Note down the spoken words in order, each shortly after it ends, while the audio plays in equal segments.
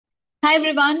Hi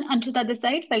everyone, Anshita this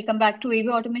side. Welcome back to AV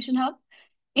Automation Hub.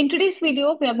 In today's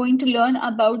video, we are going to learn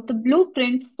about the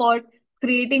blueprint for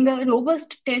creating a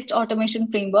robust test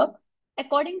automation framework.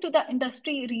 According to the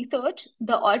industry research,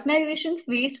 the organizations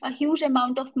waste a huge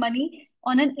amount of money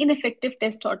on an ineffective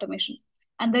test automation.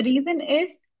 And the reason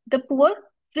is the poor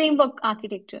framework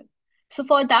architecture. So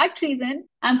for that reason,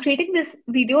 I'm creating this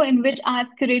video in which I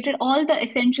have curated all the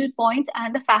essential points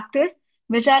and the factors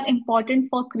which are important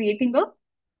for creating a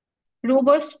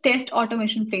robust test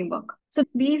automation framework. So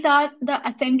these are the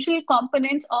essential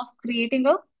components of creating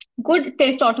a good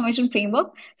test automation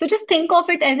framework. So just think of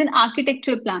it as an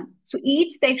architecture plan. So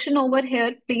each section over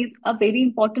here plays a very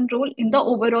important role in the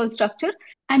overall structure.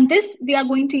 And this, we are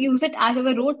going to use it as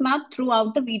our roadmap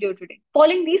throughout the video today.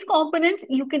 Following these components,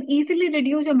 you can easily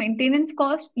reduce your maintenance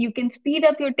cost, you can speed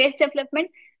up your test development,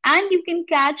 and you can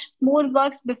catch more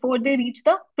bugs before they reach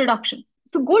the production.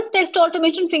 So good test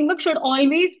automation framework should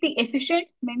always be efficient,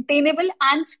 maintainable,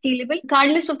 and scalable,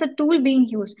 regardless of the tool being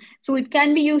used. So it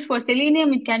can be used for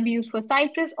Selenium, it can be used for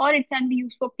Cypress, or it can be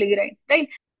used for Playwright, right?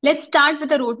 Let's start with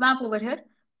the roadmap over here.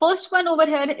 First one over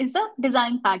here is a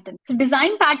design pattern. So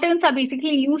design patterns are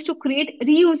basically used to create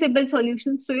reusable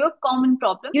solutions to your common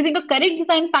problem. Using a correct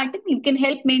design pattern, you can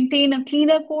help maintain a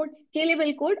cleaner code,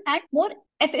 scalable code, and more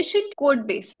efficient code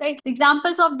base, right?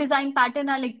 Examples of design pattern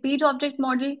are like page object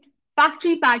model,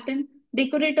 factory pattern,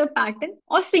 decorator pattern,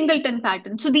 or singleton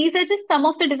pattern. So these are just some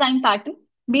of the design pattern.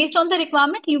 Based on the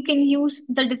requirement, you can use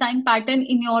the design pattern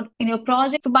in your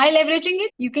project. So by leveraging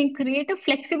it, you can create a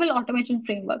flexible automation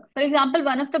framework. For example,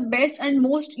 one of the best and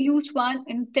most used one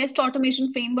in test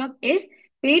automation framework is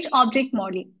page object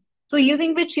model. So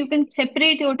using which you can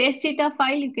separate your test data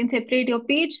file, you can separate your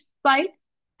page file,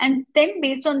 and then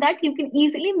based on that, you can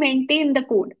easily maintain the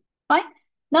code. Fine.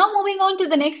 Now moving on to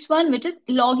the next one, which is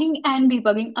logging and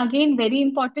debugging. Again, very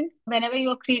important whenever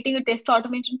you're creating a test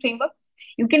automation framework.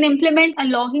 You can implement a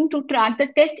logging to track the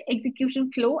test execution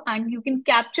flow, and you can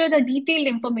capture the detailed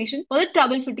information for the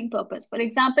troubleshooting purpose. For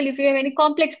example, if you have any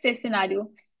complex test scenario,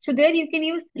 so there you can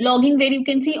use logging where you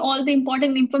can see all the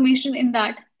important information in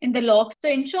the logs.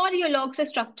 So ensure your logs are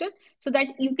structured so that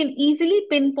you can easily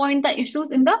pinpoint the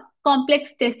issues in the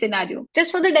complex test scenario.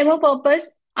 Just for the demo purpose,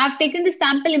 I've taken the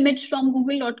sample image from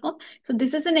google.com. So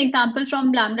this is an example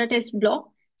from Lambda test blog.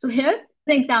 So here,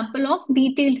 the example of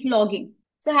detailed logging.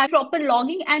 So have proper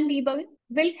logging and debugging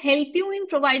will help you in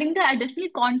providing the additional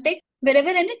context wherever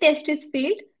any test is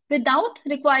failed without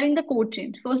requiring the code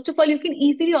change. First of all, you can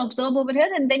easily observe over here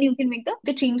and then you can make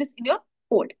the changes in your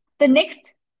code. The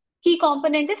next key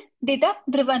component is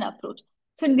data-driven approach.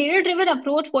 So in data-driven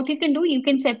approach, what you can do, you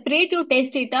can separate your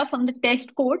test data from the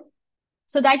test code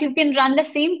so that you can run the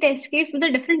same test case with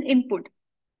a different input.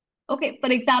 Okay,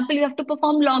 for example, you have to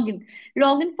perform login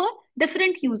for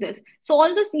different users. So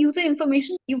all this user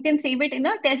information, you can save it in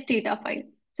a test data file.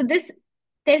 So this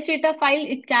test data file,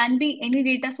 it can be any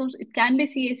data source, it can be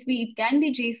CSV, it can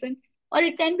be JSON, or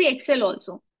it can be Excel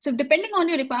also. So depending on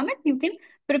your requirement, you can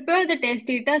prepare the test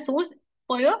data source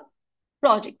for your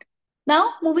project. Now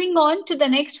moving on to the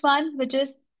next one, which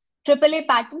is AAA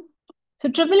pattern. So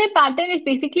AAA pattern is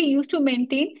basically used to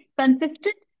maintain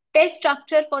consistent test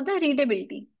structure for the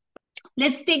readability.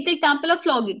 Let's take the example of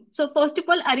login. So first of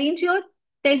all, arrange your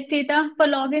test data for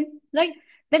login, right?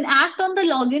 Then act on the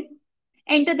login,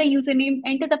 enter the username,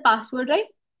 enter the password, right?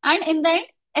 And in the end,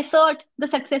 assert the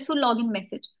successful login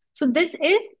message. So this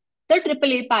is the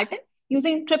AAA pattern.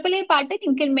 Using AAA pattern,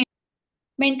 you can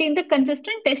maintain the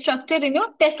consistent test structure in your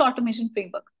test automation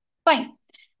framework. Fine.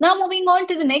 Now moving on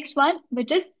to the next one,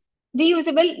 which is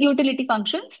reusable utility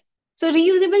functions. So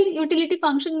reusable utility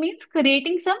function means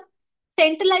creating some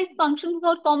centralized function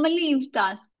for commonly used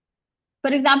tasks.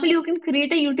 For example, you can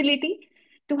create a utility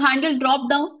to handle drop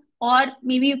down, or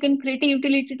maybe you can create a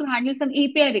utility to handle some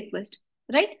API request,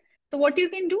 right? So what you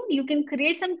can do, you can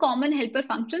create some common helper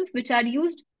functions which are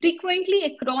used frequently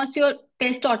across your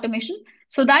test automation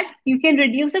so that you can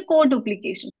reduce the code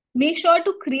duplication. Make sure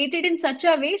to create it in such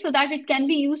a way so that it can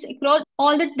be used across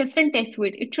all the different test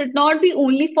suite. It should not be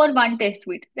only for one test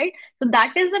suite, right? So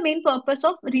that is the main purpose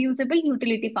of reusable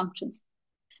utility functions.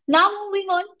 Now moving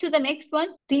on to the next one,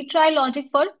 retry logic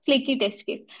for flaky test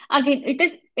case. Again, it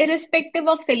is irrespective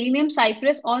of Selenium,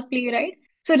 Cypress, or Playwright.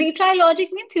 So retry logic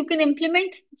means you can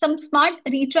implement some smart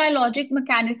retry logic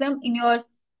mechanism in your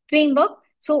framework.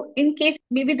 So in case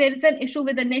maybe there is an issue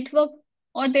with the network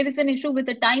or there is an issue with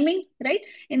the timing, right?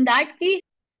 In that case,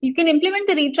 you can implement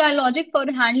the retry logic for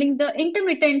handling the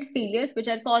intermittent failures which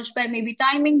are caused by maybe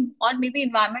timing or maybe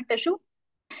environment issue.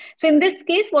 So in this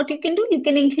case, what you can do, you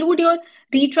can include your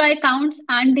retry counts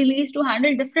and delays to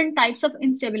handle different types of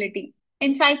instability.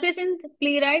 In Cypress and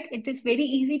Playwright, it is very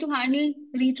easy to handle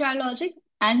retry logic.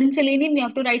 And in Selenium, you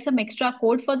have to write some extra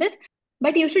code for this.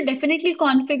 But you should definitely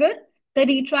configure the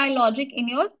retry logic in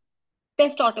your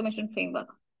test automation framework.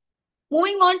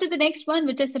 Moving on to the next one,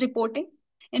 which is reporting.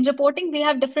 In reporting, we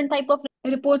have different type of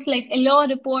reports like Allure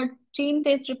report, chain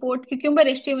test report, Cucumber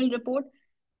HTML report,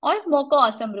 or Mocha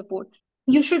Awesome report.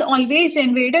 You should always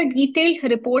generate a detailed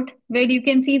report where you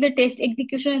can see the test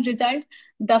execution result,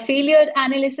 the failure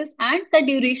analysis, and the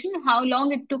duration, how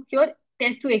long it took your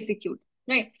test to execute.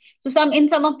 Right. So some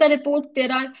of the reports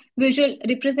there are visual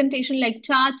representation like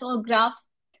charts or graphs.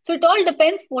 So it all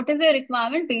depends what is your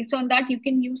requirement. Based on that, you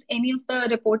can use any of the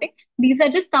reporting. These are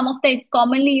just some of the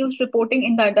commonly used reporting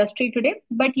in the industry today,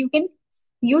 but you can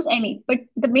use any. But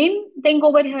the main thing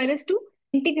over here is to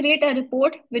integrate a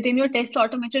report within your test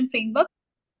automation framework.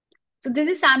 So this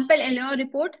is sample LR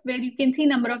report where you can see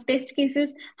number of test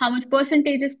cases, how much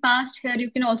percentage is passed. Here you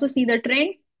can also see the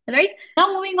trend, right?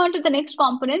 Now moving on to the next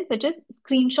component, which is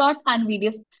screenshots and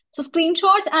videos. So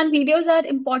screenshots and videos are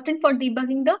important for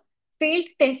debugging the failed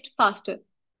test faster.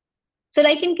 So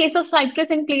like in case of Cypress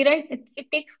and Playwright,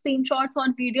 it takes screenshots or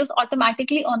videos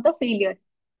automatically on the failure.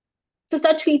 So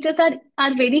such features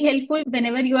are very helpful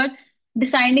whenever you are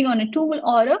deciding on a tool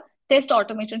or a test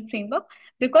automation framework,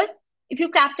 because if you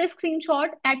capture screenshot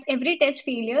at every test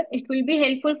failure, it will be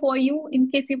helpful for you in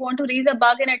case you want to raise a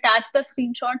bug and attach the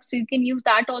screenshot. So you can use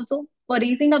that also for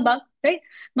raising a bug, right?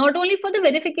 Not only for the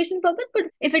verification purpose, but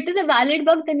if it is a valid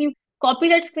bug, then you copy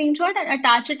that screenshot and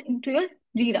attach it into your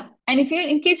Jira. And if you're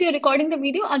in case you're recording the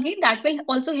video, again that will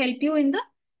also help you in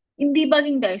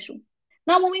debugging the issue.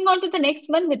 Now moving on to the next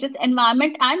one, which is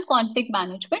environment and config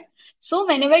management. So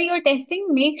whenever you're testing,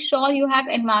 make sure you have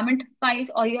environment files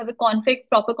or you have a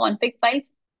proper config files.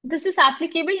 This is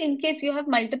applicable in case you have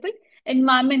multiple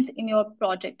environments in your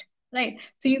project, right?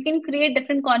 So you can create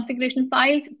different configuration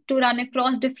files to run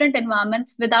across different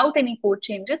environments without any code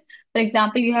changes. For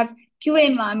example, you have QA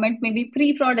environment, maybe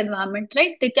pre-prod environment,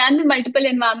 right? There can be multiple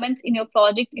environments in your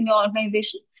project, in your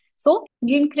organization. So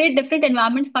you can create different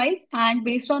environment files, and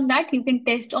based on that, you can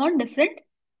test on different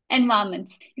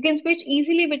environments. You can switch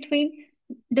easily between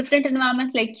different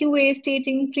environments like QA,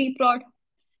 staging, pre-prod.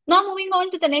 Now moving on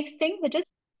to the next thing, which is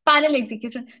parallel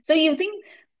execution. So using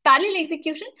parallel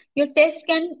execution, your test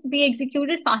can be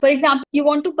executed fast. For example, you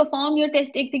want to perform your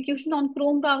test execution on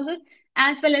Chrome browser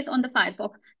as well as on the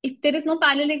Firefox. If there is no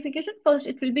parallel execution, first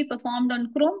it will be performed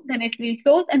on Chrome, then it will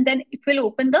close, and then it will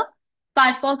open the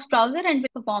Firefox browser and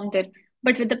will perform there.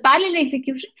 But with the parallel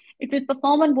execution, it will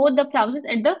perform on both the browsers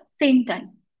at the same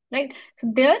time, right?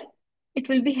 So there, it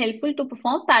will be helpful to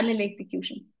perform parallel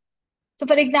execution. So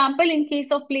for example, in case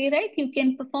of Playwright, you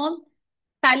can perform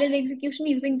parallel execution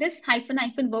using this hyphen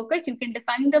workers. You can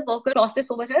define the worker process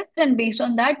over here, and based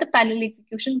on that, the parallel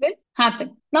execution will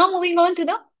happen. Now moving on to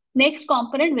the next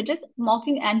component, which is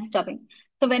mocking and stubbing.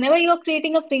 So whenever you are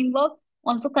creating a framework,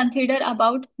 also consider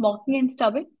about mocking and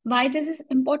stubbing. Why this is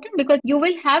important? Because you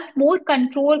will have more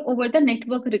control over the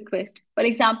network request. For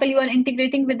example, you are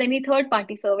integrating with any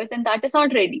third-party service and that is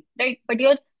not ready, right? But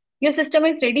your system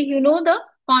is ready. You know the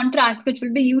contract which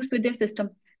will be used with your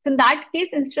system. So in that case,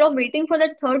 instead of waiting for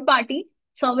that third party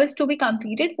service to be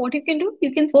completed, what you can do,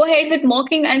 you can go ahead with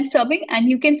mocking and stubbing, and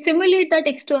you can simulate that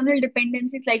external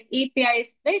dependencies like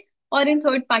APIs, right? Or in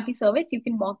third party service, you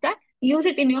can mock that, use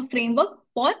it in your framework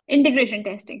for integration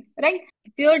testing, right?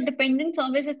 If your dependent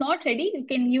service is not ready, you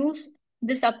can use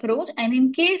this approach. And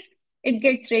in case it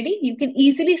gets ready, you can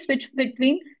easily switch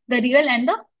between the real and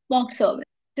the mock service.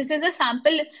 This is a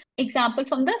sample example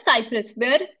from the Cypress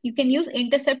where you can use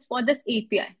intercept for this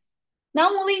API.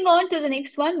 Now moving on to the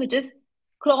next one, which is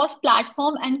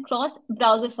cross-platform and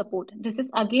cross-browser support. This is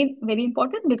again very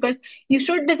important because you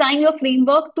should design your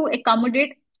framework to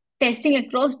accommodate testing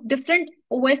across different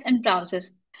OS and browsers,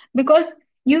 because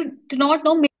you do not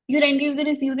know, maybe your end user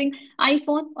is using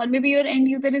iPhone, or maybe your end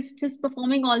user is just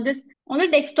performing all this on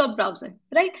a desktop browser,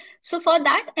 right? So for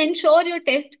that, ensure your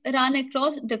tests run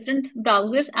across different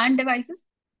browsers and devices.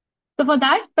 So for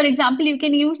that, for example, you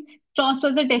can use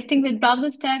cross-browser testing with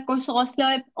Browser Stack or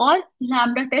SourceLab or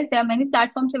Lambda test. There are many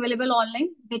platforms available online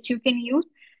which you can use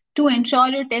to ensure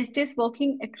your test is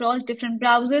working across different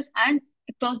browsers and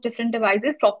across different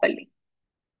devices properly.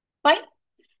 Fine.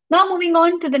 Now moving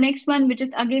on to the next one, which is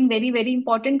again very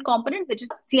important component, which is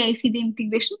CI/CD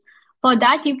integration. For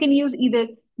that, you can use either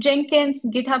Jenkins,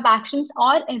 GitHub Actions,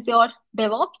 or Azure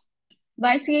DevOps.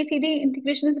 Why CI/CD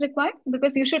integration is required?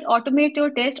 Because you should automate your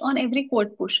test on every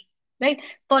code push, right?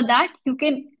 For that, you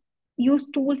can use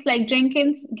tools like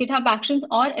Jenkins, GitHub Actions,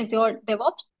 or Azure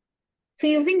DevOps. So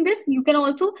using this, you can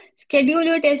also schedule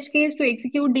your test case to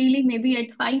execute daily, maybe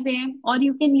at 5 a.m. Or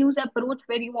you can use approach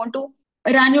where you want to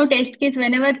run your test case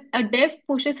whenever a dev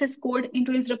pushes his code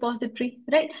into his repository,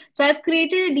 right? So I've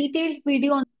created a detailed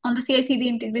video on the CI/CD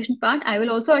integration part. I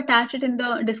will also attach it in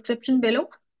the description below.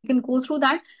 You can go through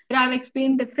that, where I've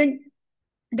explained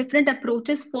different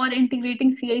approaches for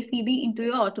integrating CI/CD into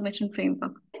your automation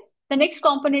framework. The next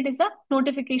component is the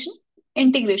notification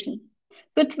integration.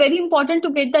 So it's very important to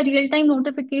get the real-time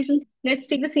notifications. Let's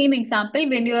take the same example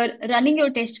when you are running your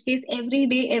test case every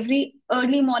day, every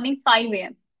early morning, 5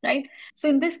 a.m., right? So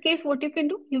in this case, what you can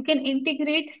do, you can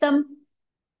integrate some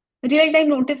real-time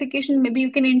notification. Maybe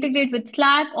you can integrate with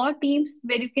Slack or Teams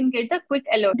where you can get the quick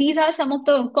alert. These are some of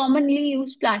the commonly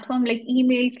used platforms like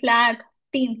email, Slack,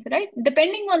 Teams, right?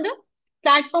 Depending on the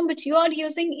platform which you are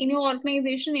using in your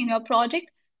organization, in your project,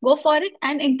 go for it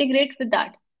and integrate with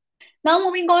that. Now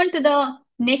moving on to the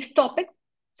next topic.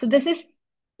 So this is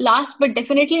last but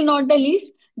definitely not the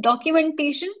least,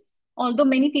 documentation. Although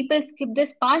many people skip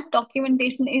this part,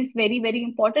 documentation is very, very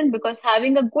important because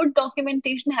having a good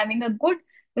documentation, having a good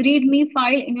README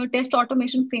file in your test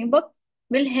automation framework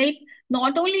will help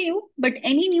not only you, but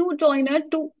any new joiner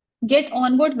to get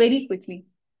on board very quickly,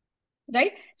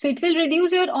 right? So it will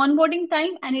reduce your onboarding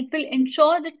time and it will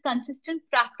ensure that consistent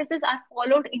practices are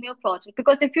followed in your project.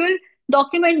 Because if you will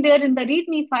document there in the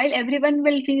README file, everyone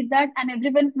will read that and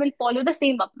everyone will follow the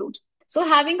same approach. So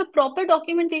having a proper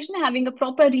documentation, having a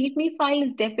proper README file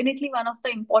is definitely one of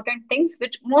the important things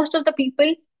which most of the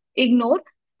people ignore.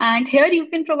 And here you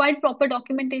can provide proper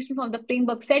documentation for the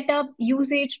framework setup,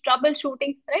 usage,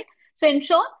 troubleshooting, right? So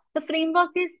ensure the framework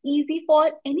is easy for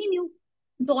any new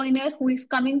joiner who is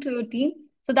coming to your team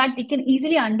so that they can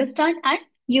easily understand and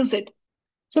use it.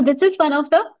 So this is one of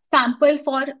the sample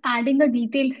for adding a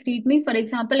detailed README. For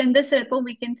example, in this repo,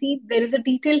 we can see there is a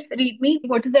detailed README.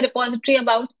 What is the repository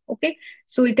about? Okay.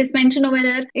 So it is mentioned over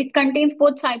here. It contains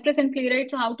both Cypress and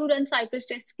Playwright. So how to run Cypress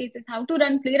test cases, how to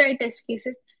run Playwright test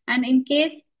cases. And in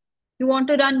case you want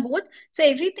to run both. So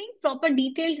everything proper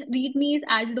detailed README is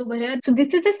added over here. So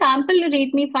this is a sample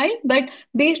README file, but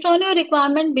based on your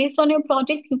requirement, based on your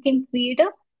project, you can create a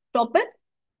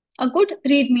good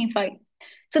README file.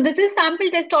 So this is sample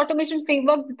test automation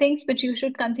framework, the things which you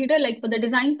should consider, like for the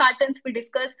design patterns, we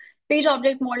discuss page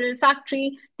object model,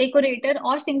 factory, decorator,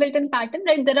 or singleton pattern,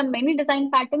 right? There are many design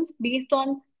patterns based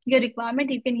on your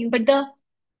requirement you can use, but the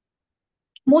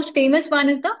most famous one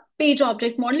is the page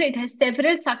object model. It has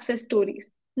several success stories.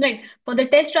 Right. For the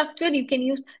test structure, you can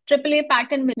use AAA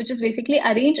pattern, which is basically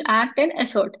arrange, act, and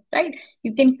assert. Right.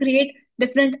 You can create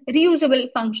different reusable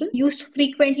functions used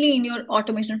frequently in your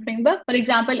automation framework. For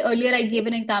example, earlier I gave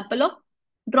an example of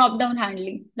drop-down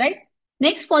handling. Right.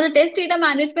 Next, for the test data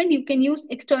management, you can use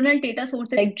external data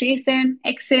sources like JSON,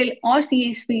 Excel, or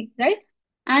CSV. Right.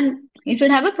 And you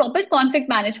should have a proper config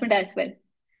management as well.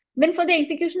 Then for the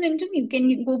execution engine, you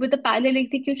can go with the parallel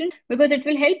execution because it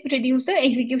will help reduce the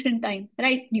execution time,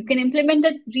 right? You can implement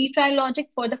the retry logic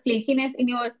for the flakiness in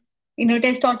your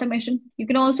test automation. You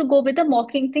can also go with the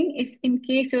mocking thing if in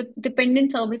case your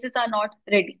dependent services are not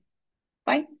ready.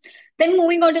 Fine. Then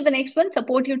moving on to the next one,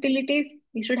 support utilities.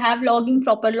 We should have logging,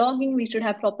 proper logging. We should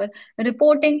have proper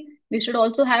reporting. We should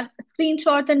also have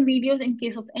screenshots and videos in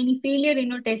case of any failure in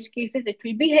your test cases. It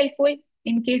will be helpful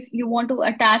in case you want to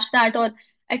attach that or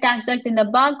attach that in the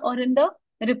bug or in the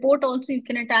report also. You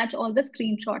can attach all the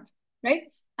screenshots, right?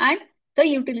 And the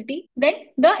utility. Then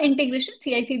the integration,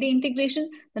 CI/CD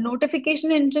integration, the notification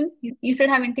engine. You should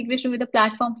have integration with the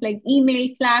platforms like email,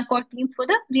 Slack, or Teams for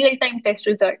the real-time test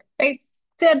result, right?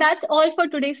 So that's all for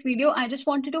today's video. I just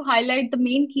wanted to highlight the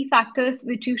main key factors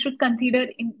which you should consider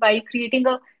while creating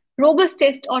a robust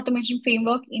test automation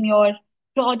framework in your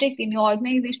project, in your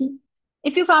organization.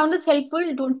 If you found this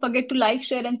helpful, don't forget to like,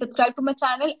 share, and subscribe to my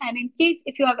channel. And in case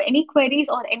if you have any queries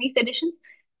or any suggestions,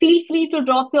 feel free to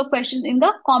drop your questions in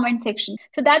the comment section.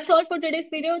 So that's all for today's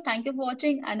video. Thank you for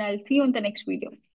watching, and I'll see you in the next video.